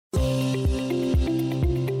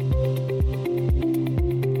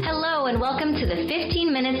the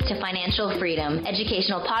 15 Minutes to Financial Freedom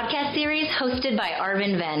educational podcast series hosted by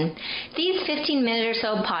Arvind Ven. These 15-minute or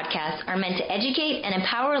so podcasts are meant to educate and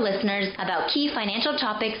empower listeners about key financial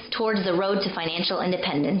topics towards the road to financial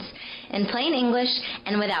independence, in plain English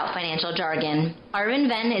and without financial jargon. Arvind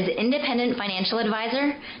Ven is independent financial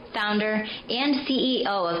advisor, founder, and CEO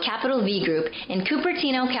of Capital V Group in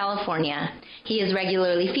Cupertino, California. He is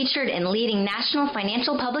regularly featured in leading national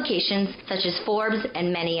financial publications such as Forbes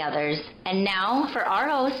and many others. And now for our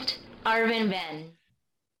host, Arvind Ven.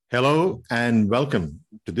 Hello and welcome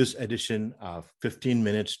to this edition of 15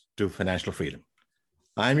 Minutes to Financial Freedom.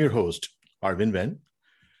 I'm your host, Arvind Ven,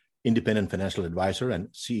 independent financial advisor and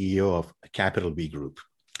CEO of Capital V Group.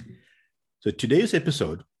 So today's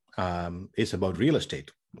episode is about real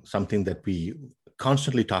estate, something that we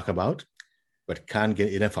constantly talk about, but can't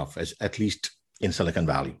get enough of, as at least in Silicon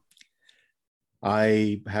Valley.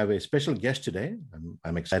 I have a special guest today.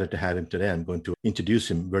 I'm excited to have him today. I'm going to introduce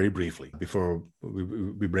him very briefly before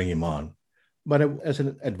we bring him on. But as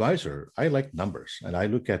an advisor, I like numbers, and I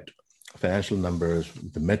look at financial numbers,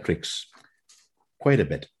 the metrics, quite a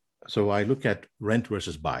bit. So I look at rent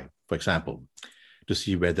versus buy, for example, to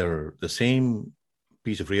see whether the same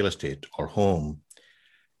piece of real estate or home,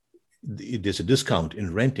 there's a discount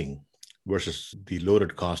in renting versus the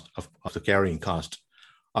loaded cost of the carrying cost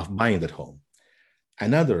of buying that home.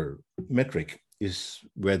 Another metric is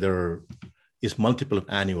whether is multiple of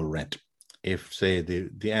annual rent. If, say,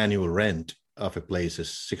 the annual rent of a place is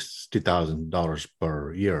 $60,000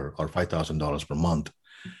 per year or $5,000 per month,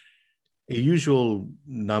 a usual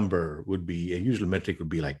metric would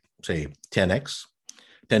be like, say, 10x,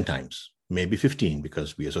 10 times, maybe 15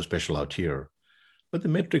 because we are so special out here. But the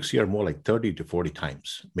metrics here are more like 30 to 40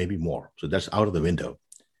 times, maybe more. So that's out of the window.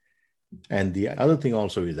 And the other thing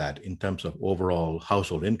also is that in terms of overall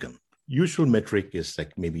household income, usual metric is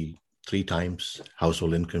like maybe 3 times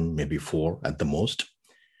household income, maybe 4 at the most.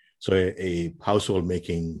 So a household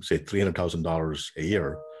making, say, $300,000 a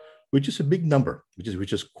year, which is a big number,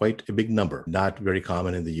 which is quite a big number. Not very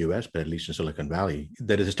common in the US, but at least in Silicon Valley,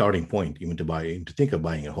 that is a starting point even to think of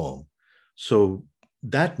buying a home. So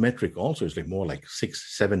that metric also is like more like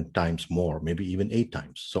 6, 7 times more, maybe even 8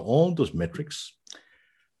 times. So all those metrics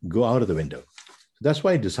go out of the window. That's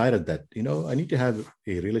why I decided that, I need to have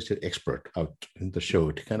a real estate expert out in the show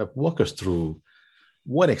to kind of walk us through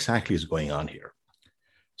what exactly is going on here.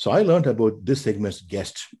 So I learned about this segment's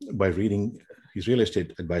guest by reading his real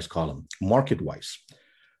estate advice column, MarketWise,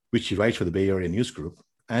 which he writes for the Bay Area News Group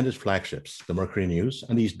and his flagships, the Mercury News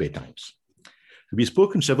and the East Bay Times. We've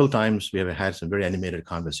spoken several times. We have had some very animated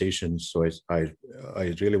conversations. So I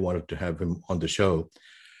really wanted to have him on the show.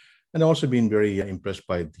 And also been very impressed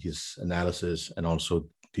by his analysis and also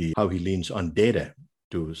how he leans on data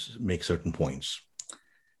to make certain points.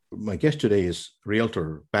 My guest today is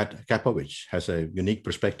Realtor Pat Kapowich, has a unique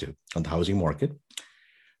perspective on the housing market,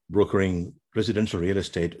 brokering residential real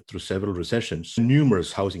estate through several recessions,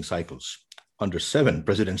 numerous housing cycles under 7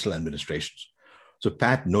 presidential administrations. So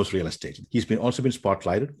Pat knows real estate. He's also been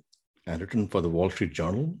spotlighted and written for the Wall Street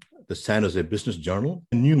Journal, the San Jose Business Journal,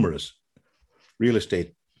 and numerous real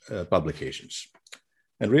estate publications.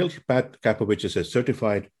 And Realtor Pat Kapowich is a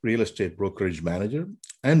certified real estate brokerage manager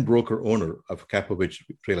and broker owner of Kapowich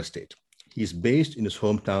Real Estate. He's based in his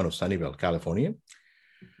hometown of Sunnyvale, California,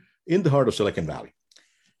 in the heart of Silicon Valley.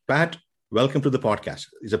 Pat, welcome to the podcast.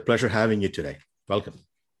 It's a pleasure having you today. Welcome.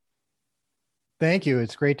 Thank you.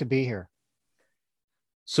 It's great to be here.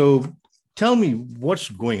 So tell me what's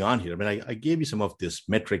going on here. I mean, I gave you some of these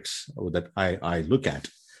metrics that I look at.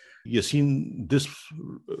 You've seen this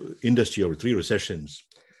industry over 3 recessions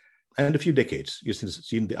and a few decades. You've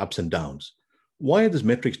seen the ups and downs. Why are these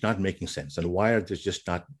metrics not making sense? And why are they just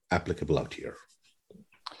not applicable out here?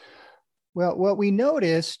 Well, what we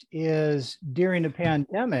noticed is during the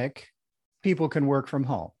pandemic, people can work from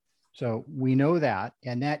home. So we know that,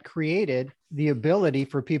 and that created the ability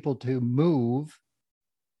for people to move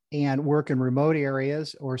and work in remote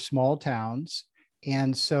areas or small towns.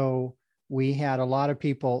 And so we had a lot of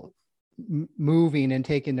people moving and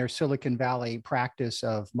taking their Silicon Valley practice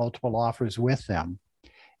of multiple offers with them,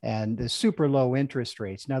 and the super low interest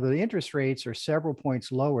rates. Now, the interest rates are several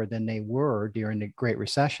points lower than they were during the Great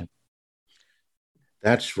Recession.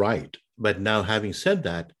 That's right. But now, having said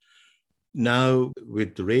that, now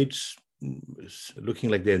with the rates looking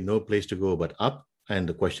like they have no place to go but up, and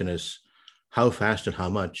the question is how fast and how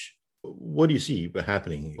much, what do you see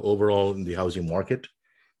happening overall in the housing market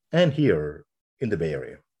and here in the Bay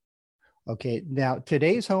Area? Okay, now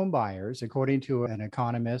today's home buyers, according to an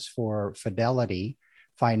economist for Fidelity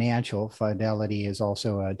Financial, Fidelity is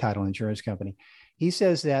also a title insurance company, He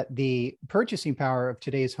says that the purchasing power of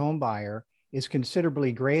today's home buyer is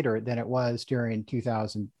considerably greater than it was during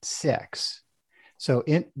 2006. So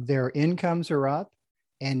their incomes are up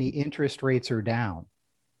and the interest rates are down.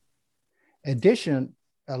 In addition,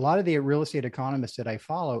 a lot of the real estate economists that I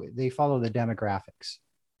follow, they follow the demographics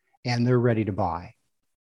and they're ready to buy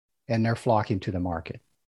and they're flocking to the market.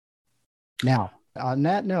 Now, on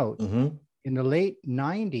that note, in the late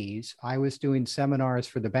 90s, I was doing seminars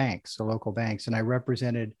for the banks, the local banks, and I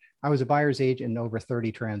was a buyer's agent in over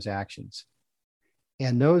 30 transactions.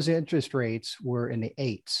 And those interest rates were in the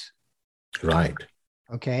 8s. Right.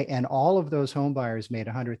 Okay. And all of those home buyers made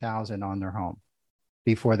 $100,000 on their home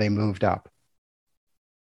before they moved up.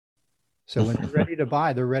 So when they're ready to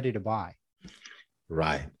buy, they're ready to buy.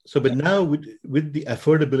 Right. So, but now with the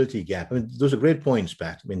affordability gap, I mean, those are great points,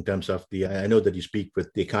 Pat, in terms of I know that you speak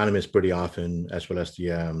with the economists pretty often, as well as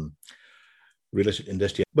the real estate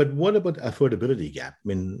industry. But what about the affordability gap? I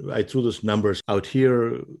mean, I threw those numbers out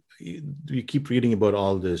here. We keep reading about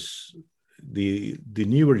all this, the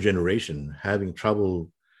newer generation having trouble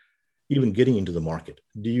even getting into the market.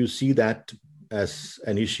 Do you see that as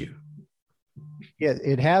an issue? Yeah,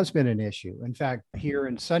 it has been an issue. In fact, here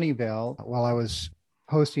in Sunnyvale, while I was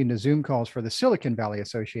hosting the Zoom calls for the Silicon Valley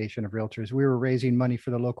Association of Realtors, we were raising money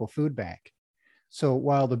for the local food bank. So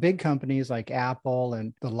while the big companies like Apple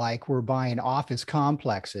and the like were buying office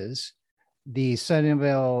complexes, the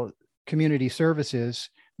Sunnyvale Community Services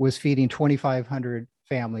was feeding 2,500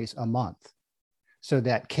 families a month. So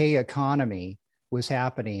that K economy was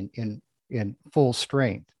happening in full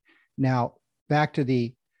strength. Now, back to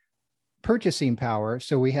the purchasing power.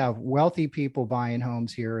 So we have wealthy people buying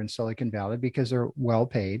homes here in Silicon Valley because they're well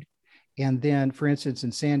paid. And then, for instance,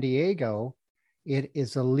 in San Diego, it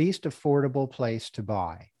is the least affordable place to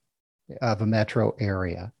buy of a metro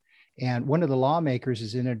area. And one of the lawmakers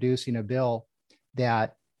is introducing a bill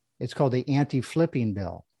that it's called the anti-flipping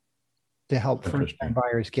bill to help first-time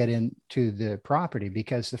buyers get into the property,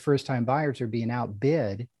 because the first-time buyers are being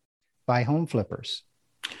outbid by home flippers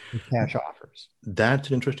with cash offers. That's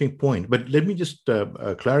an interesting point. But let me just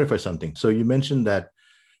clarify something. So you mentioned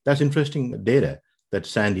that's interesting data, that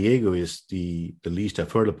San Diego is the least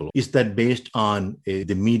affordable. Is that based on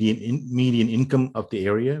the median income of the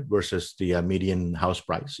area versus the median house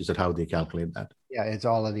price? Is that how they calculate that? Yeah, it's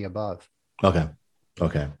all of the above. Okay.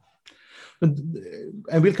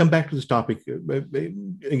 And we'll come back to this topic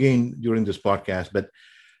again during this podcast.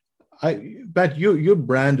 But your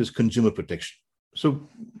brand is consumer protection. So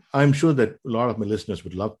I'm sure that a lot of my listeners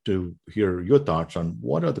would love to hear your thoughts on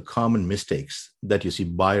what are the common mistakes that you see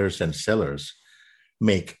buyers and sellers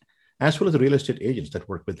make, as well as the real estate agents that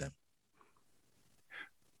work with them.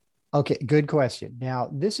 Okay, good question. Now,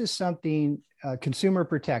 this is something consumer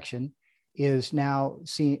protection is now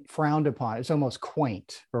frowned upon. It's almost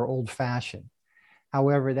quaint or old-fashioned.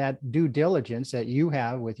 However, that due diligence that you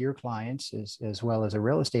have with your clients as well as a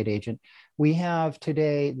real estate agent, we have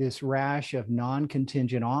today this rash of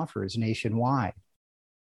non-contingent offers nationwide.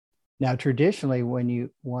 Now, traditionally, when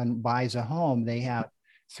one buys a home, they have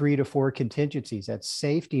 3 to 4 contingencies. That's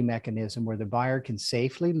safety mechanism where the buyer can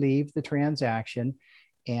safely leave the transaction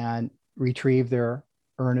and retrieve their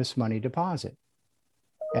earnest money deposit,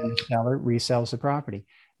 and the seller resells the property.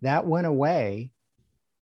 That went away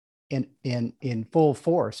in full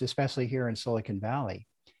force, especially here in Silicon Valley.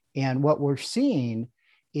 And what we're seeing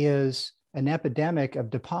is an epidemic of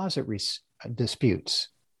deposit disputes,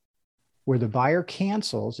 where the buyer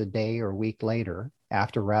cancels a day or week later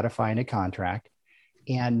after ratifying a contract.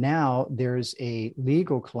 And now there's a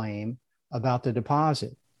legal claim about the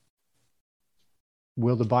deposit.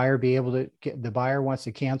 Will the buyer be able to the buyer wants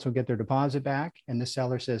to cancel, get their deposit back? And the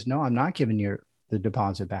seller says, no, I'm not giving you the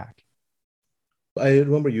deposit back. I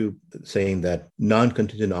remember you saying that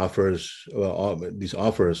non-contingent offers, these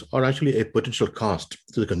offers are actually a potential cost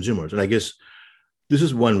to the consumers. And I guess this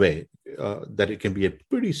is one way that it can be a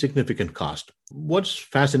pretty significant cost. What's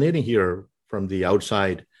fascinating here from the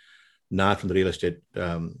outside, not from the real estate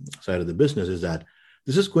side of the business, is that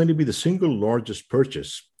this is going to be the single largest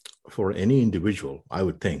purchase for any individual, I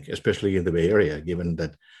would think, especially in the Bay Area, given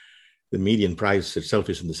that the median price itself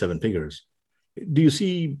is in the 7 figures. Do you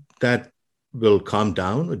see that will calm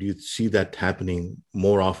down, or do you see that happening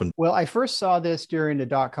more often? Well, I first saw this during the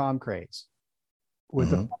dot-com craze with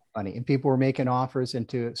the money, and people were making offers, and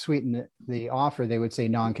to sweeten the offer, they would say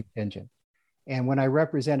non-contingent. And when I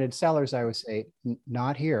represented sellers, I would say,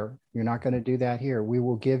 not here. You're not going to do that here. We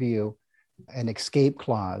will give you an escape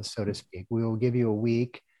clause, so to speak. We will give you a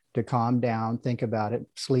week to calm down, think about it,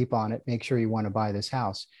 sleep on it, make sure you want to buy this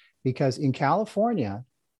house. Because in California,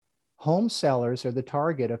 home sellers are the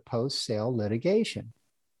target of post-sale litigation.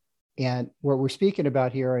 And what we're speaking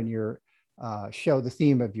about here in your show, the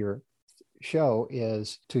theme of your show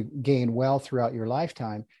is to gain wealth throughout your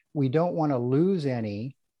lifetime. We don't want to lose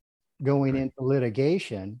any going into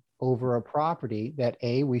litigation over a property that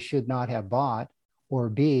A, we should not have bought, or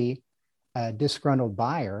B, a disgruntled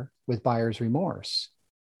buyer with buyer's remorse.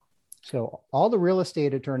 So all the real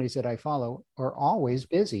estate attorneys that I follow are always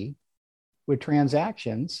busy with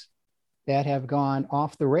transactions that have gone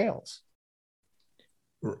off the rails.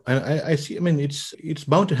 I see. I mean, it's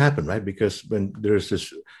bound to happen, right? Because when there's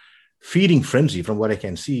this feeding frenzy, from what I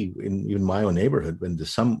can see in even my own neighborhood, when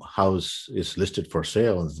some house is listed for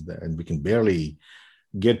sale and we can barely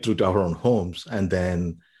get through to our own homes, and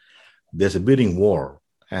then there's a bidding war,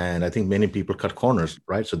 and I think many people cut corners,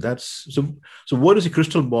 right? So so. What does the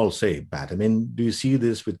crystal ball say, Pat? I mean, do you see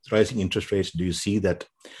this with rising interest rates? Do you see that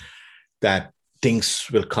things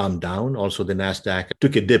will calm down? Also, the Nasdaq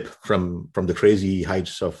took a dip from the crazy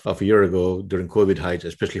heights of a year ago during COVID heights,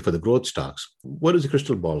 especially for the growth stocks. What does the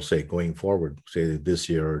crystal ball say going forward, say this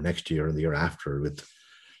year, next year, and the year after, with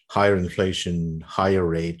higher inflation, higher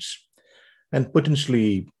rates, and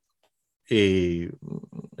potentially a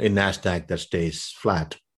Nasdaq that stays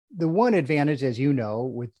flat? The one advantage, as you know,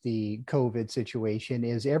 with the COVID situation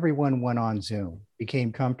is everyone went on Zoom,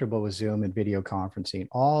 became comfortable with Zoom and video conferencing.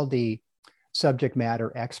 All the subject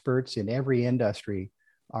matter experts in every industry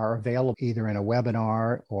are available either in a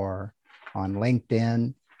webinar or on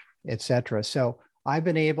LinkedIn, et cetera. So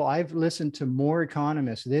I've listened to more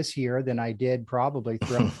economists this year than I did probably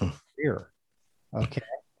throughout the year. Okay.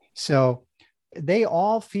 So they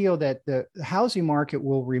all feel that the housing market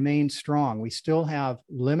will remain strong. We still have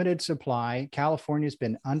limited supply. California's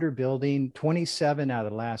been underbuilding 27 out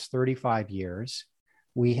of the last 35 years.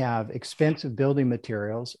 We have expensive building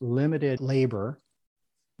materials, limited labor.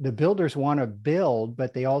 The builders want to build,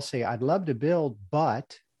 but they all say, I'd love to build,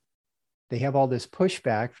 but they have all this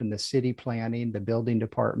pushback from the city planning, the building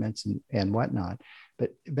departments, and whatnot.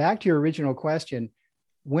 But back to your original question,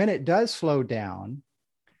 when it does slow down,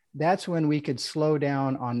 that's when we could slow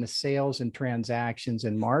down on the sales and transactions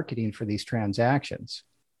and marketing for these transactions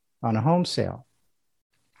on a home sale.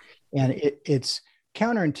 And it's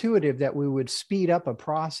counterintuitive that we would speed up a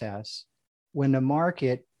process when the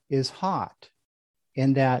market is hot,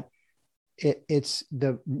 and that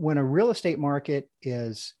when a real estate market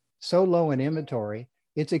is so low in inventory,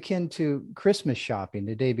 it's akin to Christmas shopping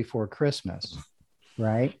the day before Christmas,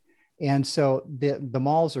 right? And so the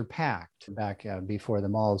malls are packed back before the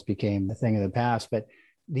malls became a thing of the past. But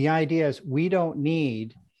the idea is we don't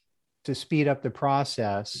need to speed up the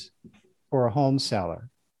process for a home seller.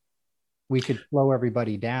 We could slow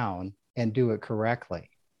everybody down and do it correctly.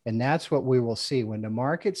 And that's what we will see. When the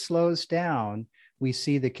market slows down, we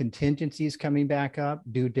see the contingencies coming back up,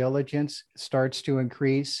 due diligence starts to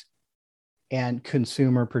increase, and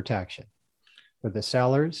consumer protection for the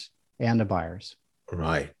sellers and the buyers.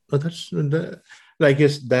 Right. Well, I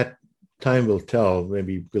guess that time will tell.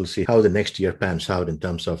 Maybe we'll see how the next year pans out in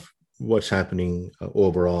terms of what's happening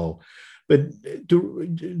overall. But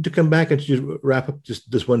to come back and just wrap up just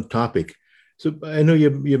this one topic. So I know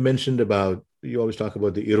you mentioned about, you always talk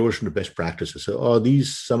about the erosion of best practices. So are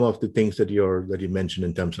these some of the things that you mentioned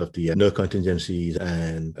in terms of the no contingencies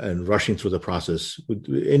and rushing through the process?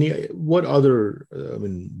 What other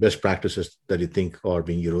best practices that you think are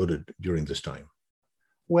being eroded during this time?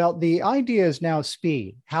 Well, the idea is now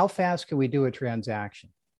speed. How fast can we do a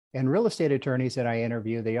transaction? And real estate attorneys that I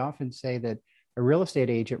interview, they often say that a real estate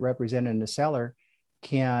agent representing the seller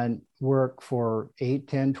can work for 8,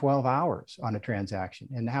 10, 12 hours on a transaction.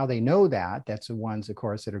 And how they know that's the ones, of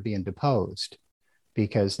course, that are being deposed,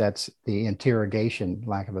 because that's the interrogation,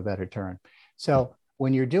 lack of a better term. So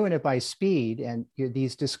when you're doing it by speed and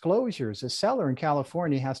these disclosures, a seller in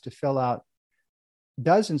California has to fill out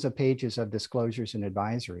dozens of pages of disclosures and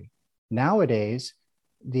advisory. Nowadays,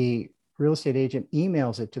 the real estate agent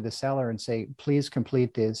emails it to the seller and say, please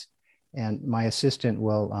complete this, and my assistant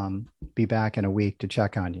will be back in a week to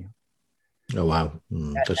check on you. Oh, wow.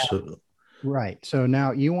 Right. So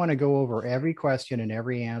now you want to go over every question and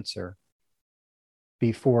every answer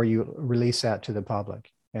before you release that to the public.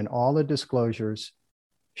 And all the disclosures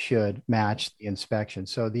should match the inspection.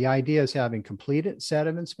 So the idea is having completed set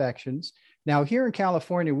of inspections. Now, here in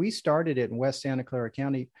California, we started it in West Santa Clara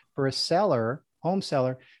County for a home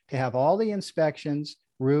seller, to have all the inspections,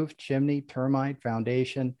 roof, chimney, termite,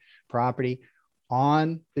 foundation, property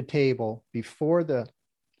on the table before the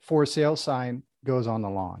for sale sign goes on the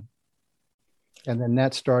lawn. And then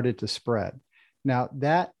that started to spread. Now,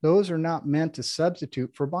 those are not meant to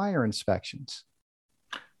substitute for buyer inspections.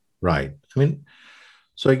 Right. I mean,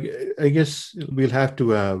 so I guess we'll have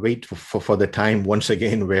to wait for the time once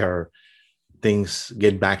again where things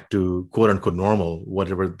get back to quote unquote normal,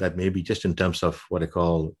 whatever that may be, just in terms of what I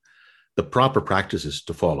call the proper practices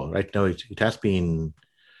to follow. Right now, it has been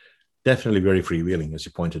definitely very freewheeling, as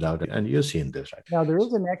you pointed out, and you're seeing this, right? Now, there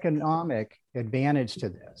is an economic advantage to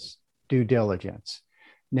this due diligence.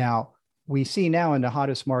 Now, we see now in the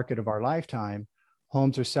hottest market of our lifetime,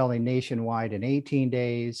 homes are selling nationwide in 18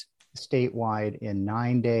 days, statewide in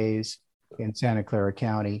 9 days, in Santa Clara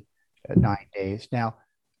County at 9 days. Now,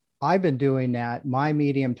 I've been doing that. My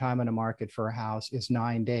medium time in the market for a house is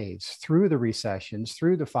 9 days through the recessions,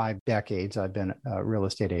 through the 5 decades I've been a real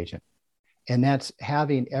estate agent. And that's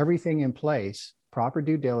having everything in place, proper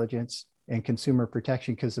due diligence and consumer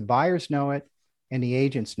protection, because the buyers know it and the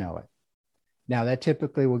agents know it. Now, that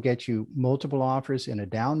typically will get you multiple offers in a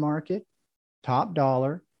down market, top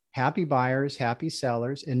dollar, happy buyers, happy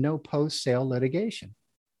sellers, and no post-sale litigation.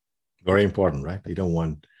 Very important, right? You don't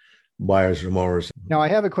want buyer's remorse. Now, I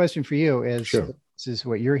have a question for you. Sure. This is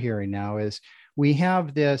what you're hearing now, is we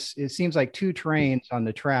have this, it seems like 2 trains on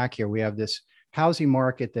the track here. We have this housing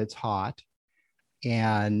market that's hot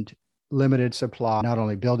and limited supply, not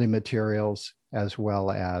only building materials as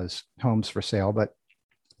well as homes for sale, but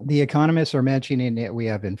the economists are mentioning that we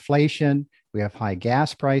have inflation, we have high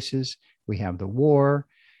gas prices, we have the war,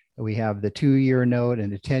 we have the 2-year note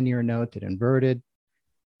and the 10-year note that inverted.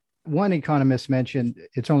 One economist mentioned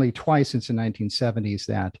it's only twice since the 1970s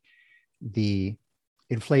that the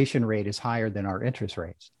inflation rate is higher than our interest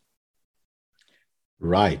rates.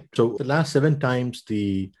 Right. So the last 7 times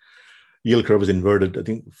the yield curve was inverted. I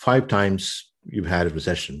think 5 times you've had a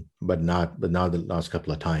recession, but now the last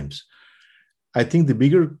couple of times. I think the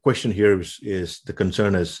bigger question here is the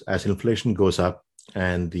concern as inflation goes up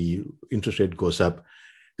and the interest rate goes up,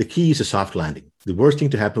 the key is a soft landing. The worst thing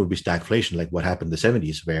to happen would be stagflation, like what happened in the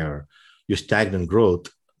 70s, where you stagnant growth,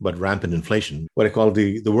 but rampant inflation, what I call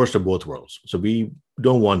the worst of both worlds. So we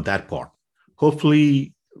don't want that part.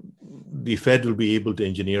 Hopefully, the Fed will be able to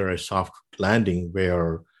engineer a soft landing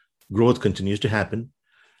where growth continues to happen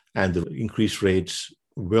and the increased rates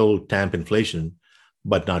will tamp inflation,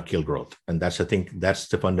 but not kill growth. And I think that's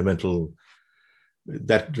the fundamental,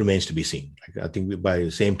 that remains to be seen. I think by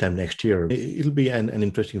the same time next year, it'll be an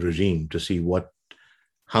interesting regime to see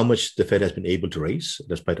how much the Fed has been able to raise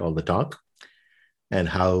despite all the talk and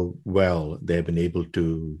how well they've been able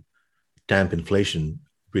to tamp inflation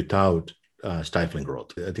without stifling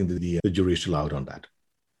growth. I think the jury is still out on that.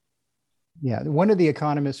 Yeah, one of the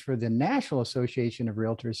economists for the National Association of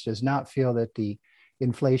Realtors does not feel that the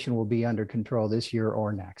inflation will be under control this year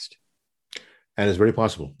or next. And it's very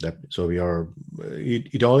possible that, so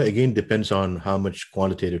it all again depends on how much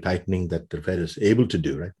quantitative tightening that the Fed is able to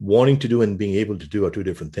do, right? Wanting to do and being able to do are 2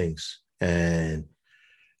 different things. And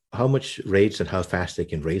how much rates and how fast they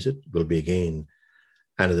can raise it will be again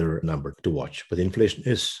another number to watch. But the inflation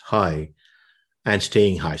is high and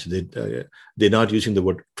staying high. So they're not using the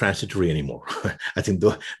word transitory anymore. I think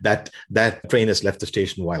that train has left the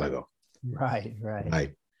station a while ago. Right.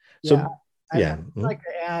 So, I'd like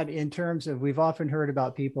to add in terms of, we've often heard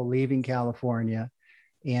about people leaving California,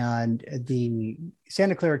 and the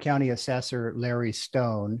Santa Clara County assessor, Larry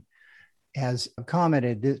Stone, has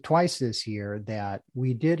commented twice this year that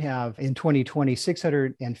we did have in 2020,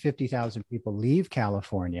 650,000 people leave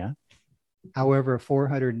California. However,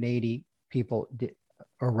 480 people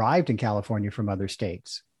arrived in California from other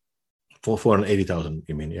states. 480,000,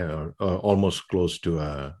 you mean? Yeah, or almost close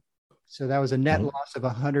to. So that was a net loss of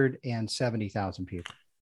 170,000 people.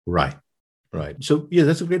 Right. So, yeah,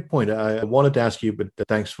 that's a great point. I wanted to ask you, but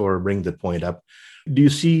thanks for bringing that point up. Do you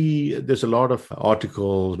see there's a lot of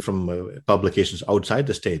articles from publications outside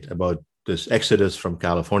the state about this exodus from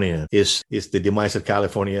California? Is the demise of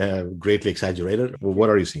California greatly exaggerated? What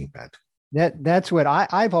are you seeing, Pat? That's what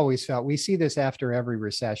I've always felt. We see this after every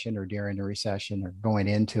recession or during a recession or going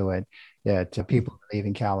into it, that people are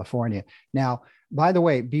leaving California. Now, by the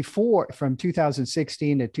way, from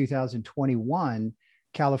 2016 to 2021,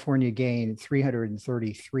 California gained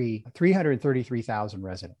 333,000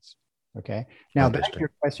 residents. Okay. Now, back to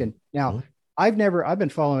your question. Now, I've been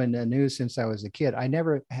following the news since I was a kid. I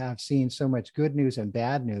never have seen so much good news and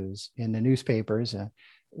bad news in the newspapers.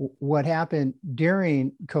 What happened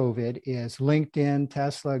during COVID is LinkedIn,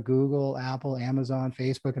 Tesla, Google, Apple, Amazon,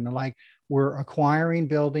 Facebook, and the like were acquiring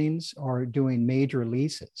buildings or doing major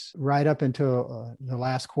leases right up until the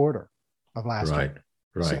last quarter of last year.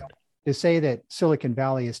 Right. So to say that Silicon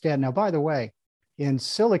Valley is dead. Now, by the way, in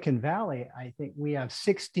Silicon Valley, I think we have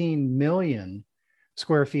 16 million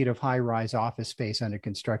square feet of high-rise office space under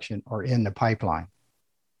construction or in the pipeline.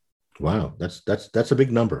 Wow, that's a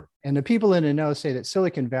big number. And the people in the know say that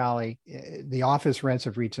Silicon Valley, the office rents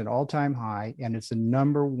have reached an all-time high, and it's the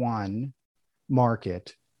number one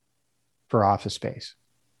market for office space.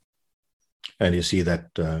 And you see that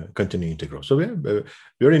continuing to grow. So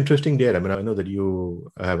very interesting data. I mean, I know that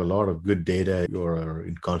you have a lot of good data. You're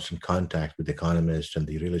in constant contact with economists and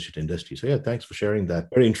the real estate industry. So yeah, thanks for sharing that.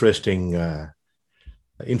 Very interesting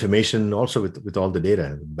information also with all the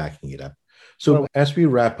data backing it up. So as we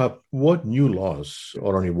wrap up, what new laws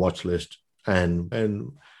are on your watch list and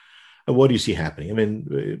what do you see happening? I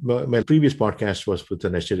mean, my previous podcast was with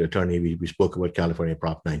an estate attorney. We spoke about California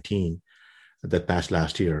Prop 19 that passed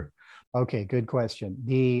last year. Okay, good question.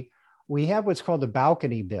 We have what's called the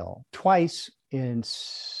balcony bill. Twice in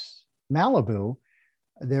Malibu,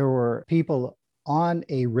 there were people on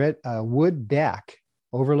a wood deck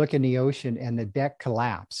overlooking the ocean, and the deck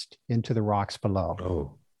collapsed into the rocks below.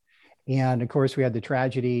 Oh. And of course, we had the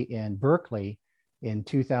tragedy in Berkeley in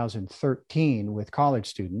 2013 with college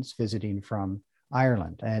students visiting from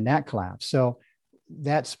Ireland, and that collapsed. So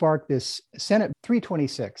that sparked this Senate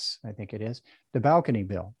 326, I think it is, the balcony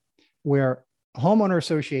bill, where homeowner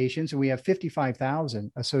associations, and we have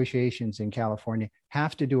 55,000 associations in California,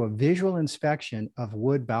 have to do a visual inspection of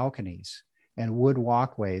wood balconies and wood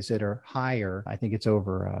walkways that are higher. I think it's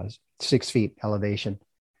over 6 feet elevation.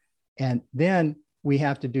 And then we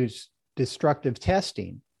have to do destructive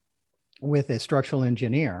testing with a structural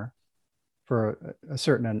engineer for a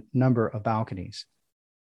certain number of balconies.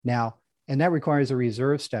 Now, and that requires a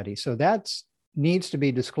reserve study. So that needs to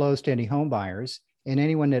be disclosed to any home buyers, and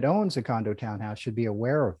anyone that owns a condo townhouse should be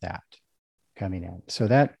aware of that coming in. So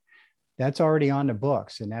that's already on the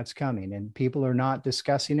books, and that's coming, and people are not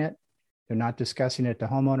discussing it. They're not discussing it at the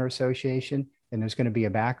homeowner association, and there's going to be a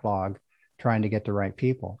backlog trying to get the right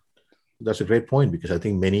people. That's a great point, because I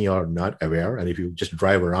think many are not aware. And if you just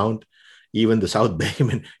drive around, even the South Bay, I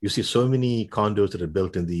mean, you see so many condos that are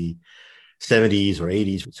built in the 70s or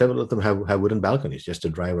 80s. Several of them have wooden balconies. Just to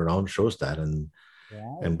drive around shows that. And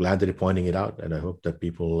I'm glad that you're pointing it out. And I hope that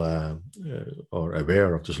people are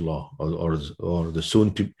aware of this law or the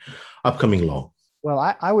soon to upcoming law. Well,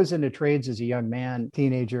 I was in the trades as a young man,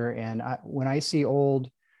 teenager, and when I see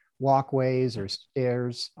old walkways or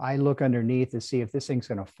stairs, I look underneath to see if this thing's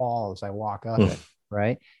going to fall as I walk up it,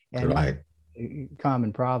 right? And right.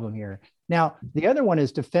 Common problem here. Now, the other one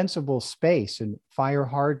is defensible space and fire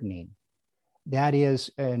hardening. That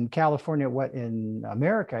is in California, in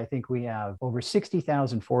America, I think we have over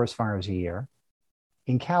 60,000 forest fires a year.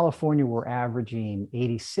 In California, we're averaging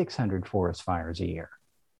 8,600 forest fires a year.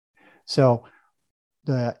 So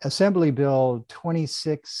the Assembly Bill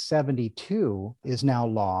 2672 is now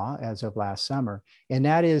law as of last summer, and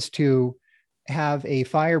that is to have a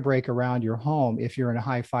fire break around your home if you're in a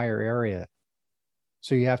high fire area.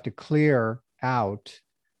 So you have to clear out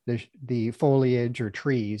the foliage or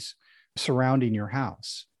trees surrounding your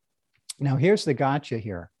house. Now, here's the gotcha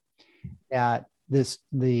here: that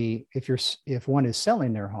if one is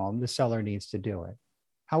selling their home, the seller needs to do it.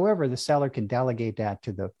 However, the seller can delegate that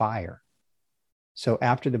to the buyer. So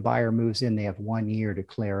after the buyer moves in, they have 1 year to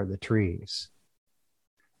clear the trees.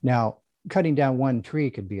 Now, cutting down one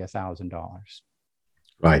tree could be $1,000.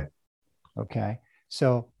 Right. Okay.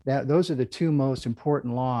 So those are the two most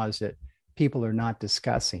important laws that people are not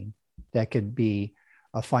discussing that could be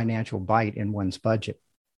a financial bite in one's budget.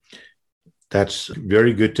 That's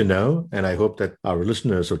very good to know. And I hope that our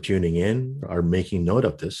listeners are tuning in, are making note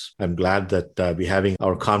of this. I'm glad that we're having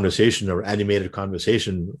our conversation, our animated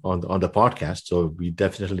conversation on the podcast. So we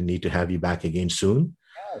definitely need to have you back again soon.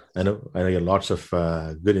 Yes. I know you have lots of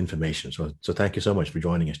good information. So thank you so much for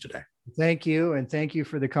joining us today. Thank you. And thank you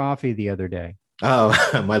for the coffee the other day. Oh,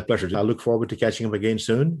 my pleasure. I look forward to catching up again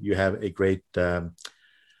soon. You have a great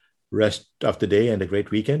rest of the day and a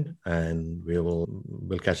great weekend, and we'll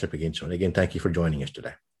catch up again soon. Again, thank you for joining us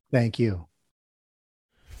today. Thank you.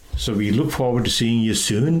 So we look forward to seeing you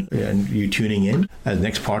soon and you tuning in at the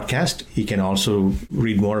next podcast. You can also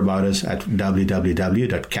read more about us at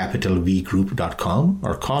www.capitalvgroup.com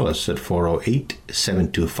or call us at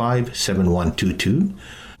 408-725-7122.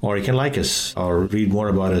 Or you can like us or read more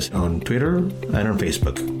about us on Twitter and on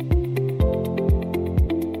Facebook.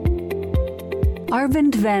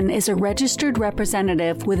 Arvind Ven is a registered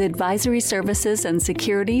representative with advisory services and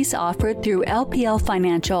securities offered through LPL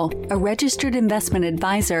Financial, a registered investment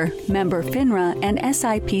advisor, member FINRA and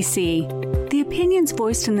SIPC. The opinions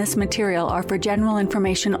voiced in this material are for general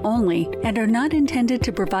information only and are not intended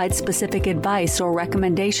to provide specific advice or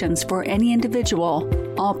recommendations for any individual.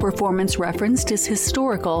 All performance referenced is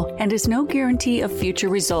historical and is no guarantee of future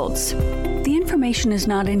results. The information is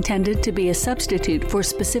not intended to be a substitute for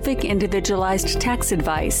specific individualized tax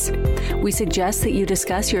advice. We suggest that you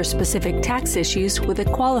discuss your specific tax issues with a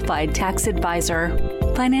qualified tax advisor.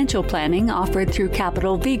 Financial planning offered through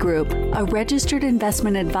Capital V Group, a registered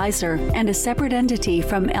investment advisor and a separate entity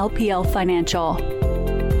from LPL Financial.